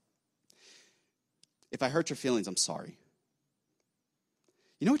sorry. If I hurt your feelings, I'm sorry.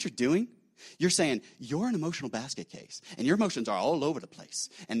 You know what you're doing? You're saying you're an emotional basket case, and your emotions are all over the place,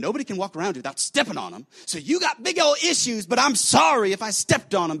 and nobody can walk around you without stepping on them. So you got big old issues, but I'm sorry if I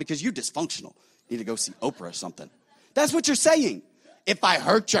stepped on them because you're dysfunctional. You need to go see Oprah or something. That's what you're saying. If I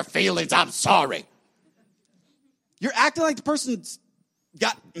hurt your feelings, I'm sorry. You're acting like the person's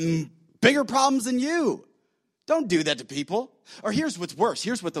got bigger problems than you. Don't do that to people. Or here's what's worse.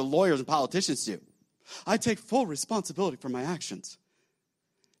 Here's what the lawyers and politicians do. I take full responsibility for my actions.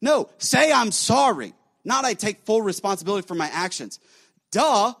 No, say I'm sorry. Not I take full responsibility for my actions.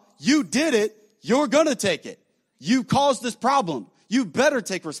 Duh, you did it. You're going to take it. You caused this problem. You better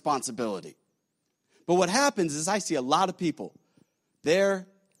take responsibility. But what happens is I see a lot of people, the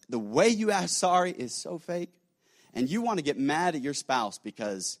way you ask sorry is so fake. And you want to get mad at your spouse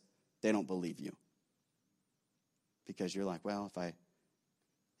because they don't believe you. Because you're like, well,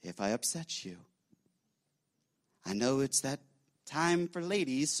 if I upset you, I know it's that time for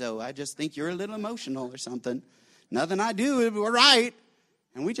ladies, so I just think you're a little emotional or something. Nothing I do, we're right.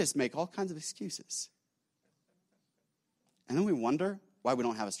 And we just make all kinds of excuses. And then we wonder why we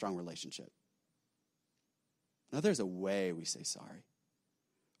don't have a strong relationship. Now, there's a way we say sorry.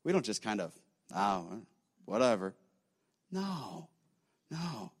 We don't just kind of, whatever. No.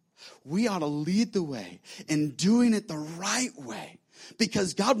 We ought to lead the way in doing it the right way.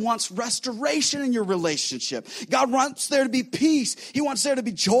 Because God wants restoration in your relationship. God wants there to be peace. He wants there to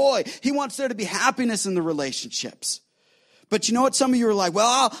be joy. He wants there to be happiness in the relationships. But you know what? Some of you are like,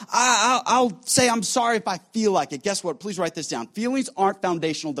 well, I'll say I'm sorry if I feel like it. Guess what? Please write this down. Feelings aren't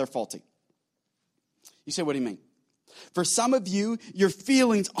foundational. They're faulty. You say, what do you mean? For some of you, your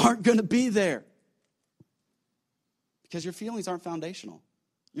feelings aren't going to be there. Because your feelings aren't foundational.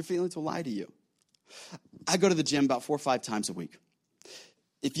 Your feelings will lie to you. I go to the gym about 4 or 5 times a week.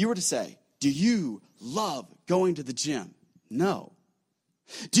 If you were to say, do you love going to the gym? No.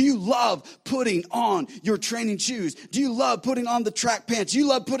 Do you love putting on your training shoes? Do you love putting on the track pants? Do you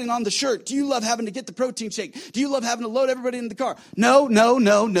love putting on the shirt? Do you love having to get the protein shake? Do you love having to load everybody in the car? No,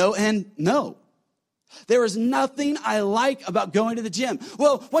 and no. There is nothing I like about going to the gym.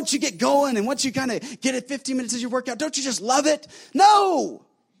 Well, once you get going and once you kind of get it 15 minutes as your workout, don't you just love it? No.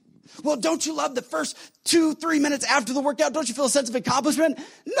 Well, don't you love the first 2-3 minutes after the workout? Don't you feel a sense of accomplishment?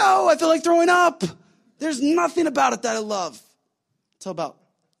 No, I feel like throwing up. There's nothing about it that I love until about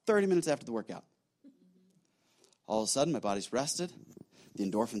 30 minutes after the workout. All of a sudden, my body's rested. The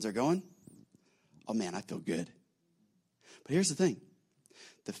endorphins are going. Oh, man, I feel good. But here's the thing.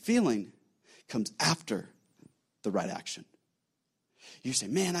 The feeling comes after the right action. You say,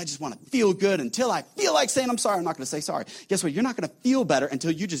 man, I just want to feel good until I feel like saying I'm sorry. I'm not going to say sorry. Guess what? You're not going to feel better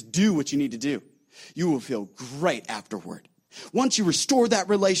until you just do what you need to do. You will feel great afterward. Once you restore that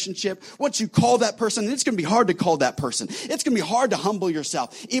relationship, once you call that person, and it's going to be hard to call that person. It's going to be hard to humble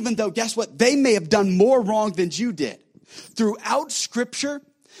yourself, even though, guess what? They may have done more wrong than you did. Throughout Scripture,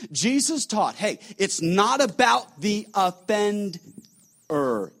 Jesus taught, hey, it's not about the offender.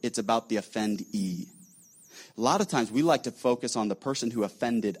 It's about the offendee. A lot of times we like to focus on the person who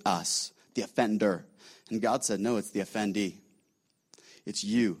offended us, the offender. And God said, no, it's the offendee. It's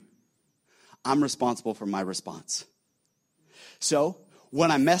you. I'm responsible for my response. So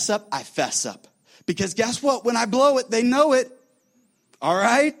when I mess up, I fess up. Because guess what? When I blow it, they know it. All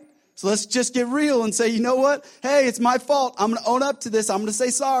right? So let's just get real and say, you know what? Hey, it's my fault. I'm going to own up to this. I'm going to say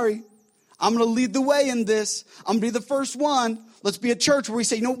sorry. I'm going to lead the way in this. I'm going to be the first one. Let's be a church where we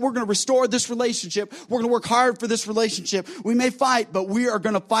say, you know, we're going to restore this relationship. We're going to work hard for this relationship. We may fight, but we are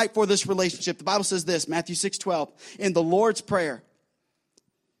going to fight for this relationship. The Bible says this, Matthew 6:12, in the Lord's Prayer.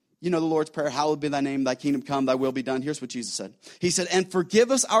 You know the Lord's Prayer, hallowed be thy name, thy kingdom come, thy will be done. Here's what Jesus said. He said, and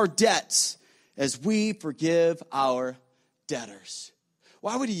forgive us our debts as we forgive our debtors.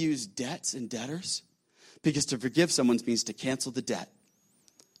 Why would he use debts and debtors? Because to forgive someone means to cancel the debt,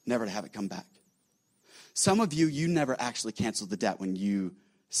 never to have it come back. Some of you never actually cancel the debt when you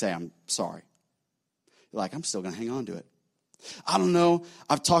say, I'm sorry. You're like, I'm still going to hang on to it. I don't know.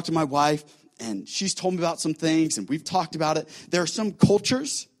 I've talked to my wife, and she's told me about some things, and we've talked about it. There are some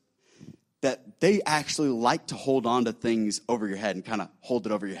cultures that they actually like to hold on to things over your head and kind of hold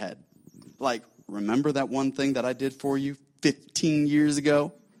it over your head. Like, remember that one thing that I did for you 15 years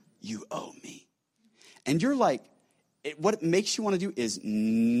ago? You owe me. And you're like, what it makes you want to do is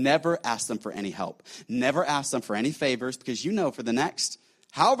never ask them for any help. Never ask them for any favors, because you know for the next,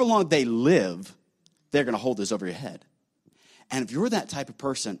 however long they live, they're going to hold this over your head. And if you're that type of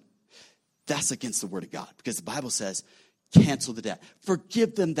person, that's against the word of God, because the Bible says, cancel the debt.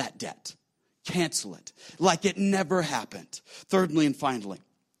 Forgive them that debt. Cancel it like it never happened. Thirdly and finally,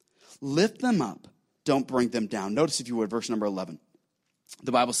 lift them up. Don't bring them down. Notice, if you would, verse number 11.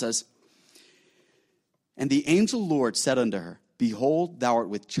 The Bible says, And the angel Lord said unto her, Behold, thou art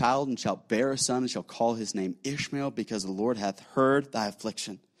with child, and shalt bear a son, and shall call his name Ishmael, because the Lord hath heard thy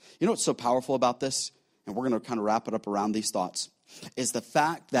affliction. You know what's so powerful about this? And we're going to kind of wrap it up around these thoughts, is the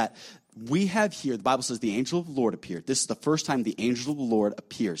fact that we have here, the Bible says the angel of the Lord appeared. This is the first time the angel of the Lord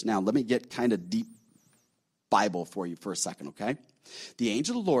appears. Now, let me get kind of deep Bible for you for a second, okay? The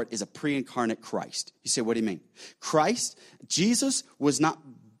angel of the Lord is a pre-incarnate Christ. You say, what do you mean? Christ, Jesus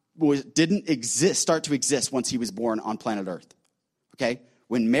didn't start to exist once he was born on planet Earth, okay?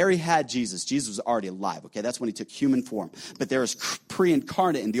 When Mary had Jesus, Jesus was already alive, okay? That's when he took human form. But there is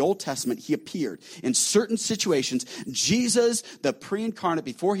pre-incarnate. In the Old Testament, he appeared. In certain situations, Jesus, the pre-incarnate,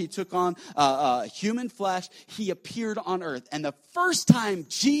 before he took on human flesh, he appeared on earth. And the first time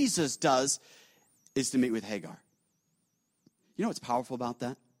Jesus does is to meet with Hagar. You know what's powerful about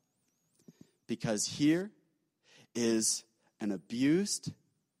that? Because here is an abused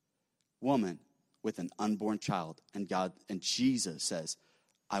woman with an unborn child. And Jesus says,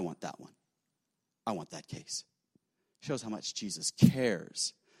 I want that one. I want that case. Shows how much Jesus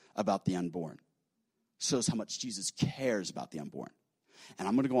cares about the unborn. Shows how much Jesus cares about the unborn. And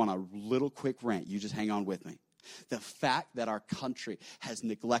I'm going to go on a little quick rant. You just hang on with me. The fact that our country has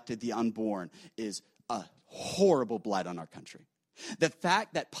neglected the unborn is a horrible blight on our country. The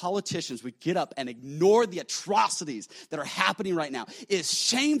fact that politicians would get up and ignore the atrocities that are happening right now is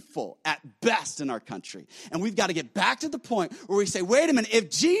shameful at best in our country. And we've got to get back to the point where we say, wait a minute,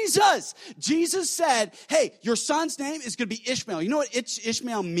 if Jesus said, hey, your son's name is going to be Ishmael. You know what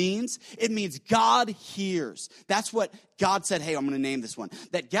Ishmael means? It means God hears. That's what God said, hey, I'm going to name this one.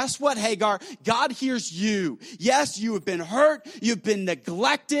 That guess what, Hagar? God hears you. Yes, you have been hurt. You've been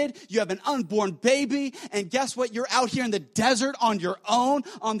neglected. You have an unborn baby. And guess what? You're out here in the desert on your own,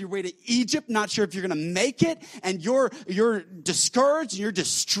 on your way to Egypt, not sure if you're going to make it. And you're discouraged and you're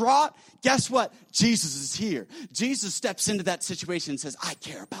distraught. Guess what? Jesus is here. Jesus steps into that situation and says, I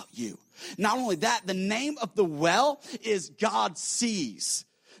care about you. Not only that, the name of the well is God sees.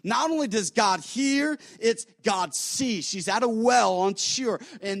 Not only does God hear, it's God sees. She's at a well on Shur.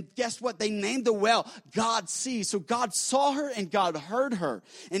 And guess what? They named the well God sees. So God saw her and God heard her.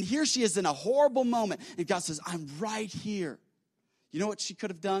 And here she is in a horrible moment. And God says, I'm right here. You know what she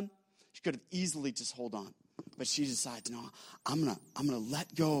could have done? She could have easily just hold on. But she decides, no, I'm gonna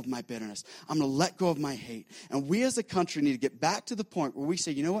let go of my bitterness. I'm gonna let go of my hate. And we as a country need to get back to the point where we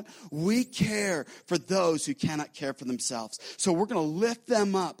say, you know what? We care for those who cannot care for themselves. So we're gonna lift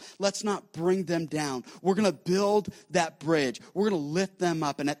them up. Let's not bring them down. We're gonna build that bridge. We're gonna lift them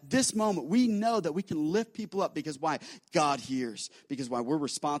up. And at this moment, we know that we can lift people up because why? God hears. Because why? We're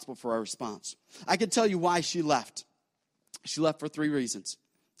responsible for our response. I can tell you why she left. She left for 3 reasons,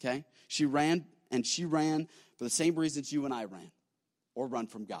 okay? She ran for the same reasons you and I ran, or run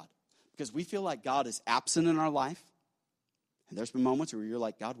from God. Because we feel like God is absent in our life. And there's been moments where you're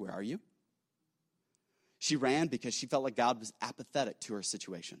like, God, where are you? She ran because she felt like God was apathetic to her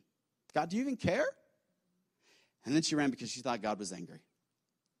situation. God, do you even care? And then she ran because she thought God was angry.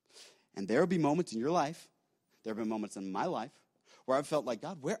 And there will be moments in your life, there have been moments in my life, where I've felt like,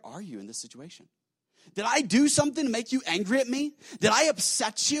 God, where are you in this situation? Did I do something to make you angry at me? Did I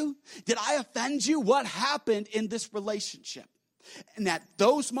upset you? Did I offend you? What happened in this relationship? And at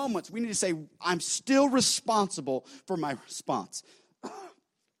those moments, we need to say, I'm still responsible for my response.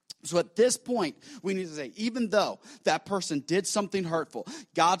 So at this point, we need to say, even though that person did something hurtful,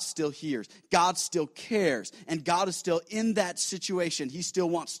 God still hears, God still cares, and God is still in that situation. He still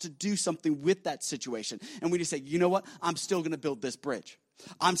wants to do something with that situation. And we need to say, you know what? I'm still going to build this bridge.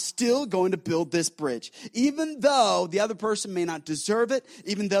 I'm still going to build this bridge. Even though the other person may not deserve it,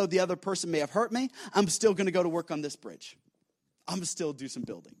 even though the other person may have hurt me, I'm still going to go to work on this bridge. I'm going to still do some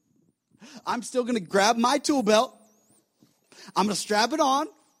building. I'm still going to grab my tool belt. I'm going to strap it on,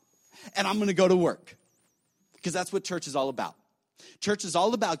 and I'm going to go to work. Because that's what church is all about. Church is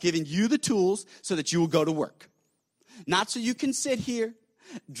all about giving you the tools so that you will go to work. Not so you can sit here,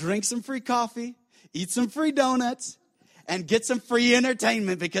 drink some free coffee, eat some free donuts, and get some free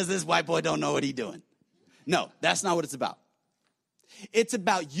entertainment because this white boy don't know what he's doing. No, that's not what it's about. It's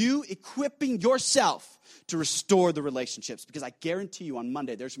about you equipping yourself to restore the relationships. Because I guarantee you on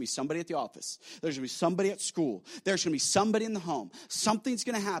Monday, there's going to be somebody at the office. There's going to be somebody at school. There's going to be somebody in the home. Something's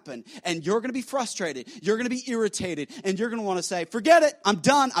going to happen, and you're going to be frustrated. You're going to be irritated, and you're going to want to say, forget it. I'm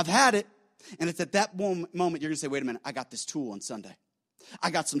done. I've had it. And it's at that moment you're going to say, wait a minute. I got this tool on Sunday. I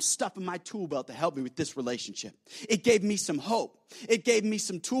got some stuff in my tool belt to help me with this relationship. It gave me some hope. It gave me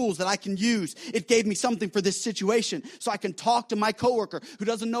some tools that I can use. It gave me something for this situation so I can talk to my coworker who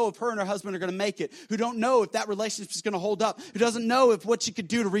doesn't know if her and her husband are going to make it, who don't know if that relationship is going to hold up, who doesn't know if what she could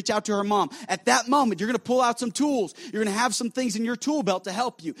do to reach out to her mom. At that moment, you're going to pull out some tools. You're going to have some things in your tool belt to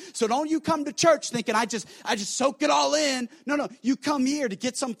help you. So don't you come to church thinking, I just soak it all in. No. You come here to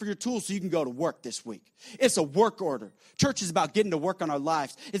get something for your tools so you can go to work this week. It's a work order. Church is about getting to work on our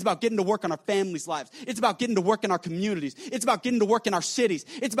lives. It's about getting to work on our families' lives. It's about getting to work in our communities. It's about getting to work in our cities.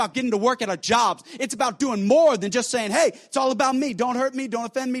 It's about getting to work at our jobs. It's about doing more than just saying, hey, it's all about me. Don't hurt me. Don't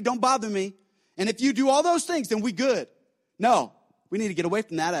offend me. Don't bother me. And if you do all those things, then we good. No, we need to get away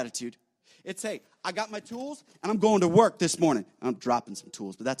from that attitude. It's, hey, I got my tools, and I'm going to work this morning. I'm dropping some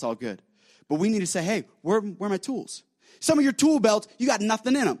tools, but that's all good. But we need to say, hey, where are my tools? Some of your tool belts, you got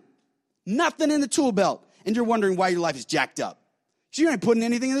nothing in them. Nothing in the tool belt. And you're wondering why your life is jacked up. So you ain't putting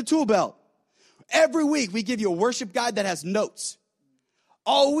anything in the tool belt. Every week, we give you a worship guide that has notes.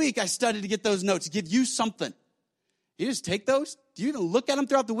 All week, I studied to get those notes, to give you something. You just take those? Do you even look at them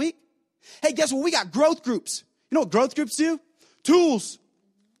throughout the week? Hey, guess what? We got growth groups. You know what growth groups do? Tools.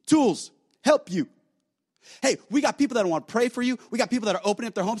 Tools. Help you. Hey, we got people that want to pray for you. We got people that are opening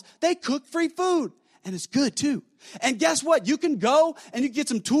up their homes. They cook free food. And it's good, too. And guess what? You can go and you get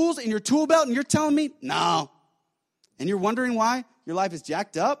some tools in your tool belt, and you're telling me, no. And you're wondering why your life is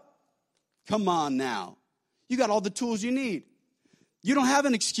jacked up? Come on now. You got all the tools you need. You don't have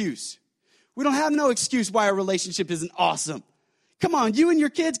an excuse. We don't have no excuse why our relationship isn't awesome. Come on, you and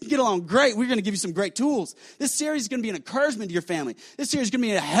your kids can get along great. We're going to give you some great tools. This series is going to be an encouragement to your family. This series is going to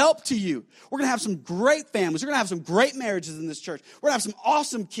be a help to you. We're going to have some great families. We're going to have some great marriages in this church. We're going to have some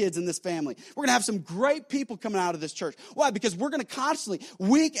awesome kids in this family. We're going to have some great people coming out of this church. Why? Because we're going to constantly,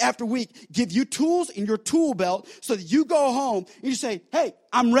 week after week, give you tools in your tool belt so that you go home and you say, hey,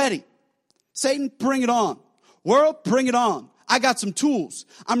 I'm ready. Satan, bring it on. World, bring it on. I got some tools.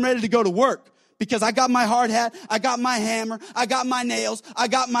 I'm ready to go to work. Because I got my hard hat, I got my hammer, I got my nails, I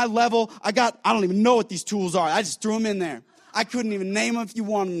got my level, I don't even know what these tools are. I just threw them in there. I couldn't even name them if you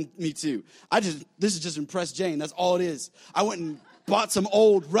wanted me to. This is just impress Jane. That's all it is. I went and bought some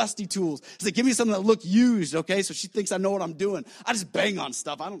old rusty tools. I said, give me something that look used, okay? So she thinks I know what I'm doing. I just bang on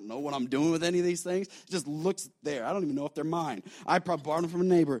stuff. I don't know what I'm doing with any of these things. It just looks there. I don't even know if they're mine. I probably borrowed them from a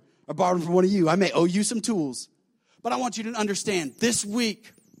neighbor or borrowed them from one of you. I may owe you some tools. But I want you to understand, this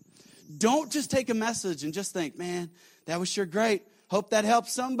week, don't just take a message and just think, man, that was sure great. Hope that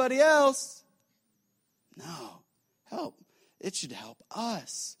helps somebody else. No, help. It should help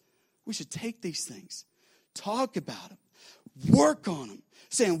us. We should take these things, talk about them, work on them,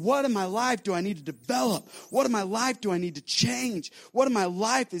 saying, what in my life do I need to develop? What in my life do I need to change? What in my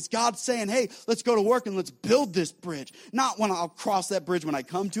life is God saying, hey, let's go to work and let's build this bridge. Not when I'll cross that bridge when I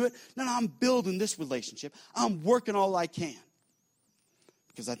come to it. No, I'm building this relationship. I'm working all I can.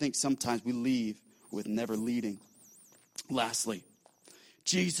 Because I think sometimes we leave with never leading. Lastly,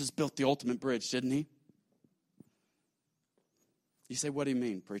 Jesus built the ultimate bridge, didn't he? You say, what do you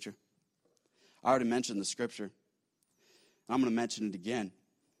mean, preacher? I already mentioned the scripture. I'm going to mention it again.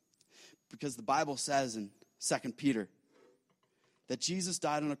 Because the Bible says in 2 Peter that Jesus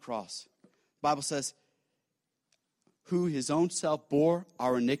died on a cross. The Bible says, who his own self bore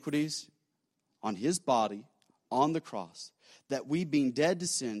our iniquities on his body on the cross, that we, being dead to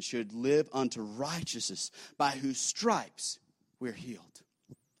sin, should live unto righteousness, by whose stripes we're healed.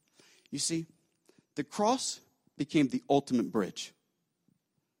 You see, the cross became the ultimate bridge.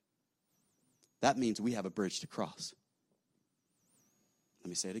 That means we have a bridge to cross. Let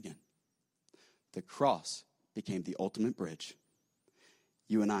me say it again. The cross became the ultimate bridge.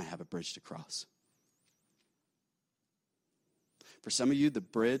 You and I have a bridge to cross. For some of you, the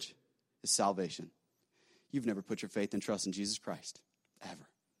bridge is salvation. You've never put your faith and trust in Jesus Christ, ever.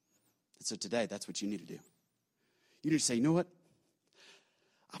 And so today, that's what you need to do. You need to say, you know what?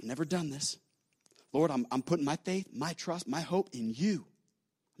 I've never done this. Lord, I'm putting my faith, my trust, my hope in you.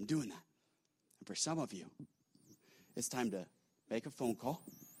 I'm doing that. And for some of you, it's time to make a phone call,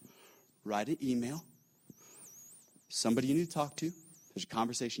 write an email, somebody you need to talk to. There's a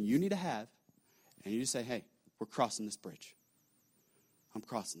conversation you need to have, and you just say, hey, we're crossing this bridge. I'm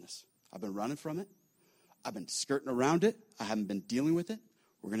crossing this. I've been running from it. I've been skirting around it. I haven't been dealing with it.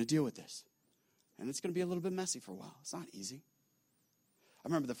 We're going to deal with this. And it's going to be a little bit messy for a while. It's not easy. I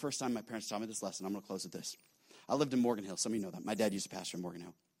remember the first time my parents taught me this lesson. I'm going to close with this. I lived in Morgan Hill. Some of you know that. My dad used to pastor in Morgan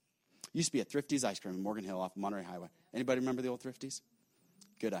Hill. Used to be at Thrifty's Ice Cream in Morgan Hill off of Monterey Highway. Anybody remember the old Thrifty's?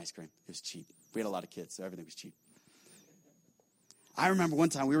 Good ice cream. It was cheap. We had a lot of kids, so everything was cheap. I remember one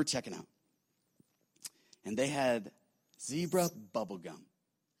time we were checking out, and they had Zebra bubble gum.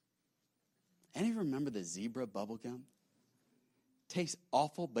 Any of you remember the Zebra bubble gum? tastes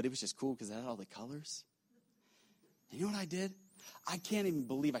awful, but it was just cool because it had all the colors. And you know what I did? I can't even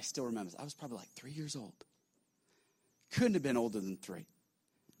believe I still remember this. I was probably like 3 years old. Couldn't have been older than 3.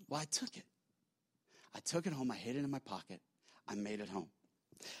 Well, I took it. I took it home. I hid it in my pocket. I made it home.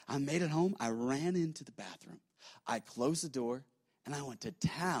 I ran into the bathroom. I closed the door, and I went to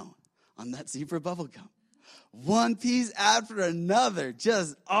town on that zebra bubble gum. One piece after another.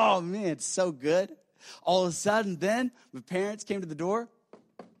 Just, oh, man, it's so good. All of a sudden, then, my parents came to the door.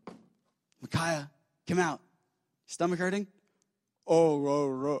 Micaiah, come out. Stomach hurting?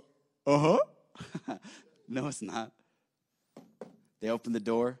 Oh, uh-huh. No, it's not. They opened the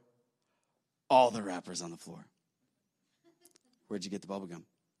door. All the wrappers on the floor. Where'd you get the bubble gum?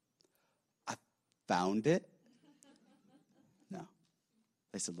 I found it. No.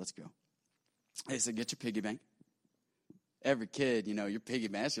 They said, let's go. They said, get your piggy bank. Every kid, your piggy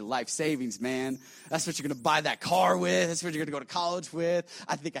bank, that's your life savings, man. That's what you're going to buy that car with. That's what you're going to go to college with.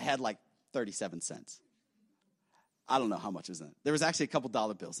 I think I had like 37 cents. I don't know how much was in it. There was actually a couple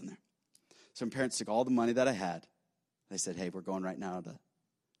dollar bills in there. So my parents took all the money that I had. They said, hey, we're going right now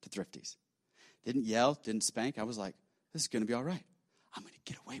to Thrifty's. Didn't yell, didn't spank. I was like, this is going to be all right. I'm going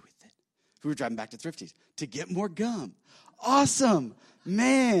to get away with it. We were driving back to Thrifty's to get more gum. Awesome.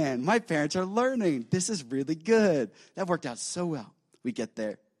 Man, my parents are learning. This is really good. That worked out so well. We get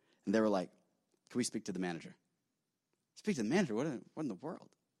there, and they were like, can we speak to the manager? Speak to the manager? What in the world?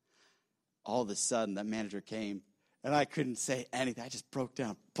 All of a sudden, that manager came, and I couldn't say anything. I just broke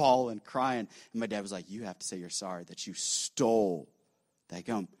down, bawling, crying. And my dad was like, you have to say you're sorry that you stole that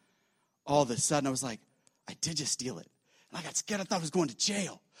gum. All of a sudden, I was like, I did just steal it. And I got scared. I thought I was going to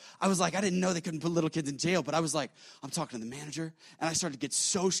jail. I was like, I didn't know they couldn't put little kids in jail. But I was like, I'm talking to the manager. And I started to get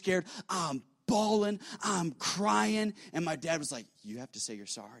so scared. I'm bawling. I'm crying. And my dad was like, you have to say you're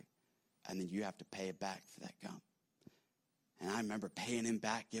sorry. And then you have to pay it back for that gum. And I remember paying him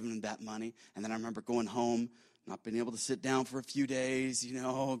back, giving him that money. And then I remember going home, not being able to sit down for a few days,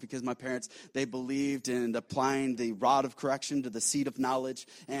 because my parents, they believed in applying the rod of correction to the seed of knowledge.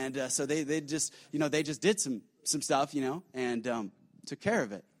 And so they just, they just did some stuff, and took care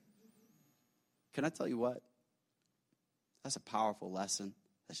of it. Can I tell you what? That's a powerful lesson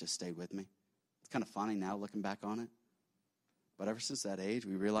that's just stayed with me. It's kind of funny now looking back on it. But ever since that age,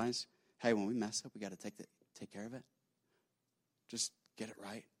 we realized, hey, when we mess up, we got to take care of it. Just get it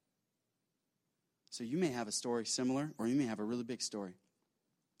right. So you may have a story similar, or you may have a really big story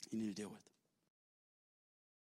you need to deal with.